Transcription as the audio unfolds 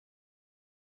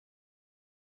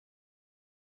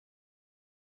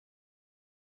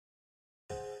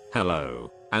Hello,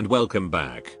 and welcome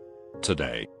back.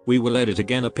 Today, we will edit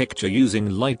again a picture using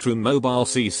Lightroom Mobile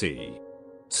CC.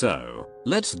 So,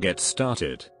 let's get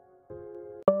started.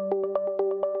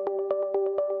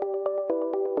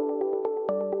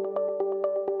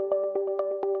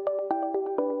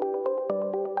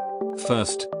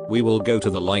 First, we will go to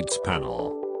the Lights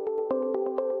panel.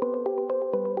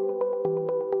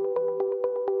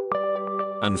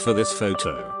 And for this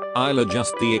photo, I'll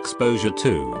adjust the exposure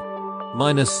to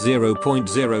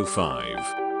 -0.05.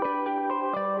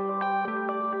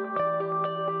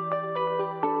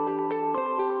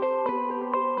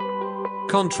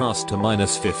 Contrast to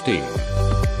 -15.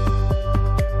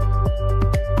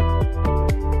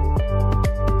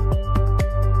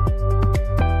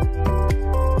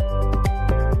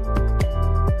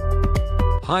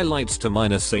 Highlights to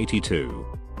 -82.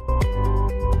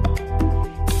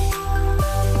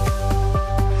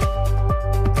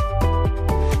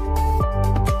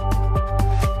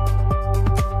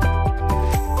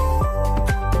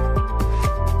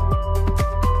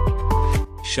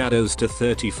 Shadows to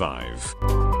 35.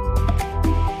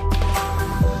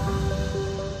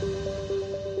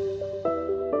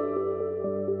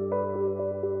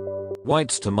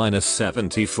 Whites to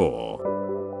 -74.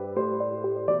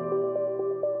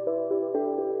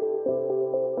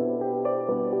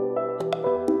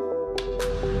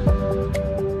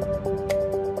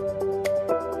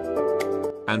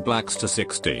 And blacks to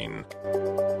 16.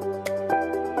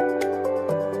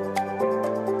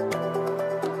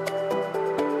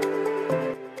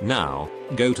 Now,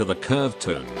 go to the curve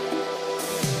tone.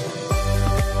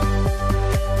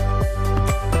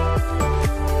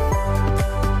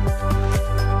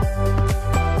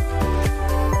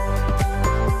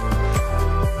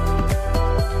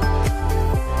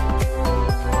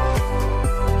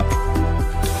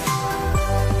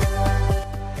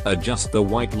 Adjust the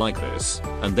white like this,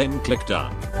 and then click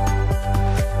Done.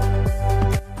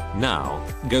 Now,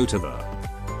 go to the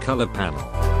Color panel.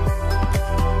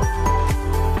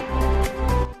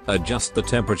 Adjust the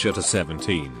temperature to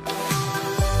 17.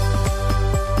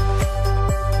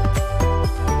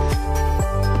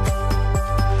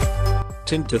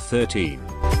 Tint to 13.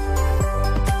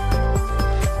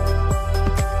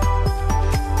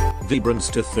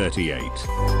 Vibrance to 38.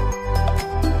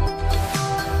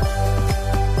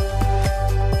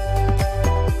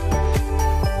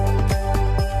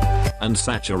 And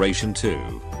saturation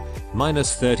to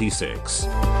 -36.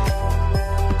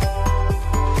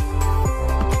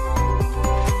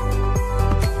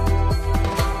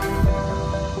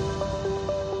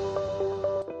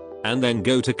 And then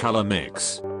go to Color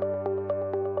Mix.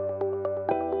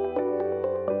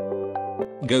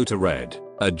 Go to Red,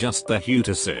 adjust the hue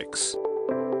to 6.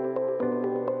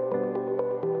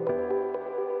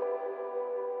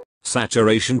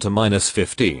 Saturation to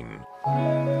 -15.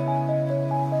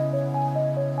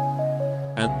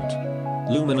 And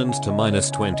luminance to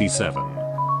 -27.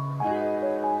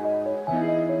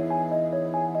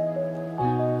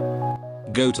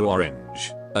 Go to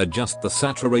Orange, adjust the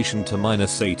saturation to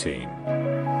 -18.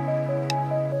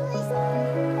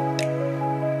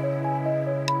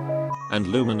 And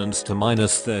luminance to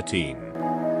 -13.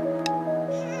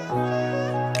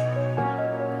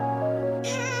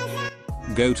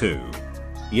 Go to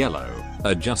Yellow,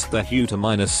 adjust the hue to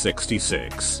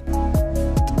 -66.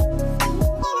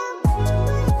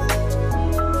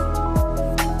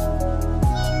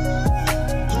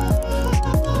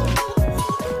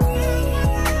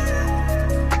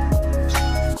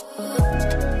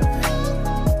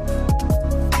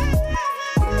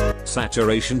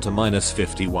 Saturation to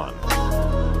 -51.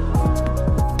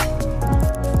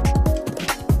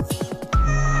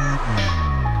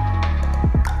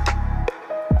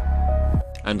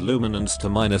 And luminance to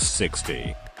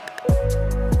 -60.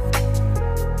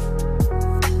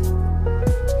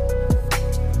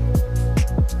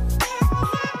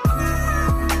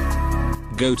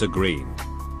 Go to Green.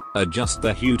 Adjust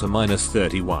the hue to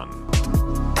 -31.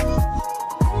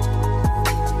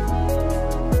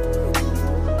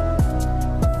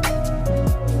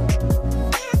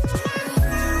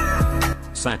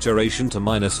 Saturation to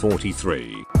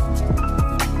 -43.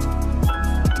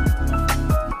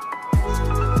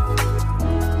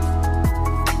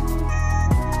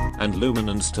 And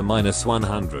luminance to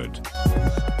 -100.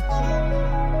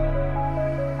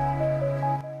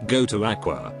 Go to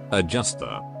Aqua, adjust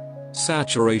the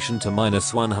saturation to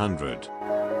 -100.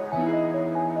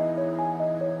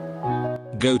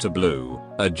 Go to Blue,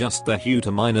 adjust the hue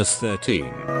to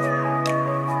 -13.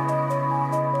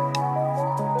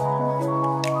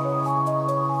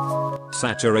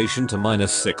 Saturation to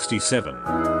 -67.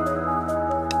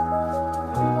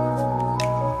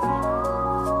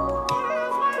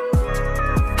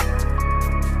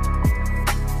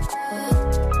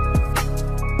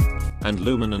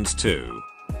 luminance to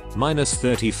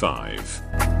 -35.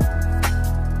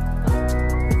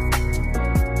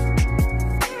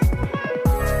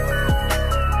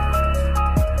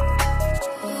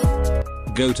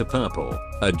 Go to purple,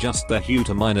 adjust the hue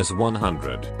to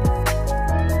 -100.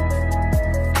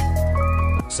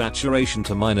 Saturation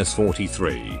to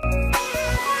 -43.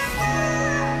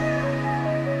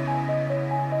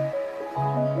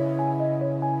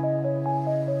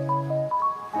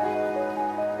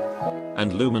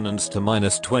 And luminance to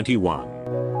 -21.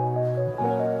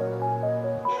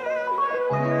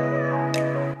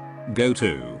 Go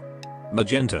to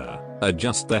magenta,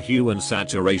 adjust the hue and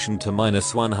saturation to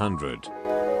 -100.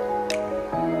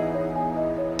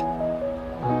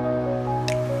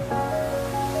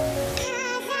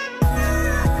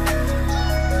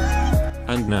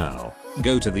 And now,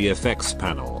 go to the effects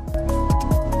panel.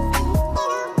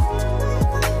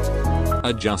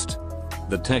 Adjust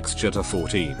the texture to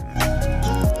 14.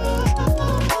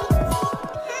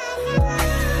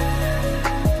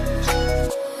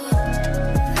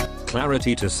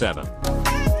 Clarity to 7.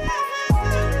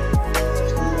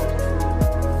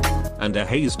 And a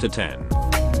haze to 10.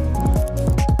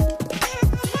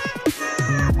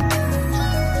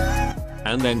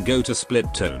 And then go to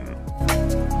split tone.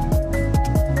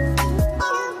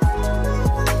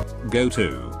 Go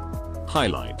to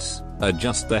highlights,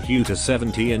 adjust the hue to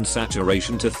 70 and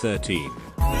saturation to 13.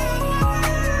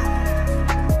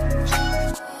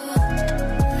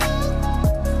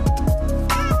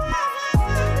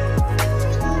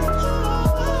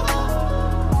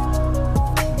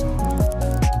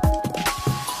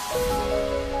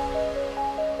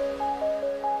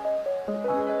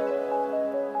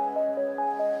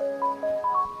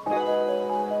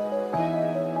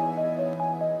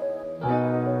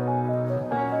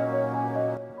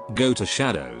 Go to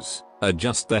shadows,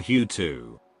 adjust the hue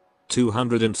to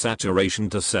 200 and saturation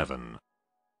to 7.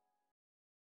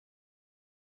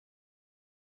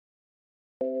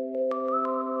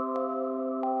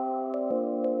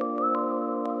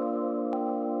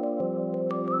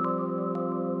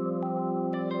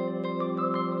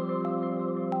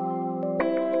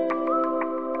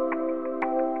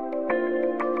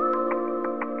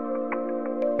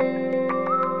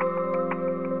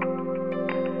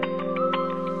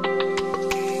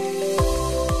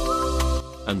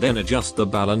 And then adjust the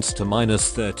balance to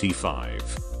 -35.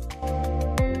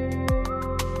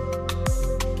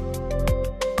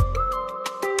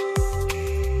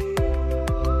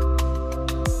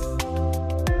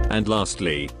 And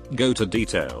lastly, go to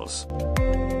details.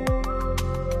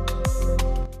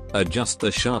 Adjust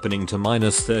the sharpening to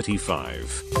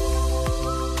 -35.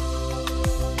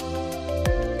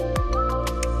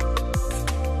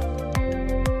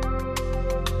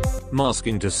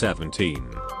 Masking to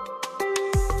 17.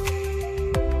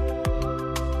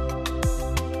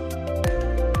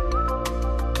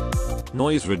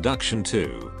 Noise reduction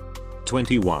to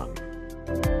 21.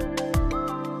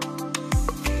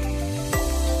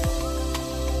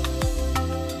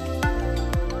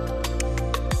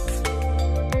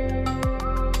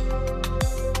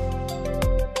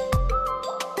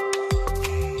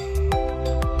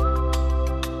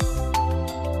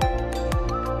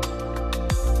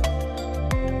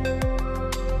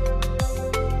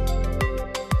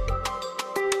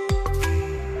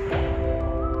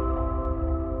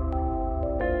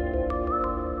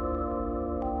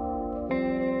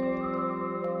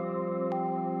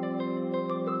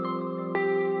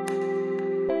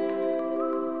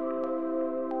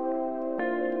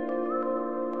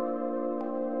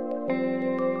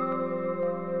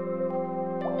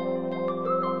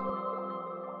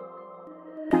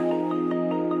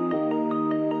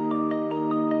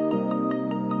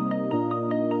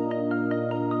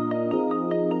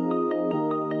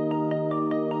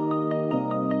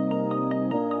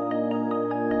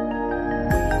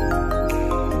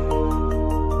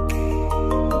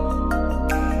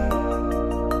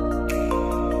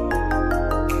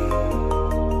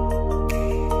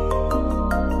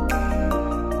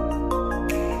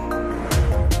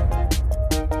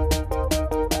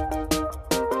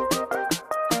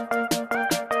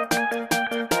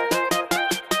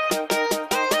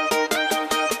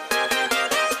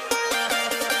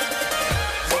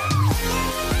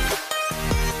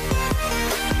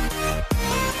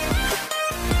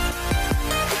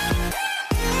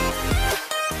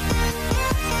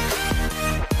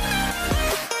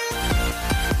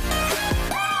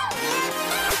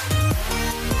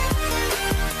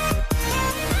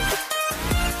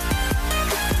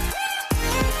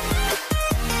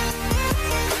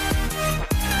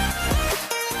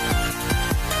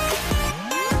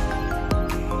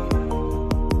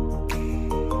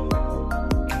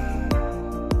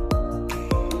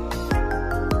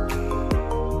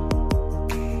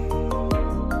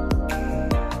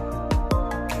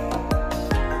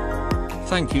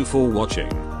 Thank you for watching.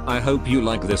 I hope you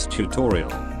like this tutorial.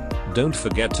 Don't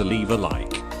forget to leave a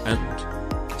like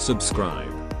and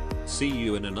subscribe. See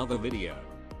you in another video.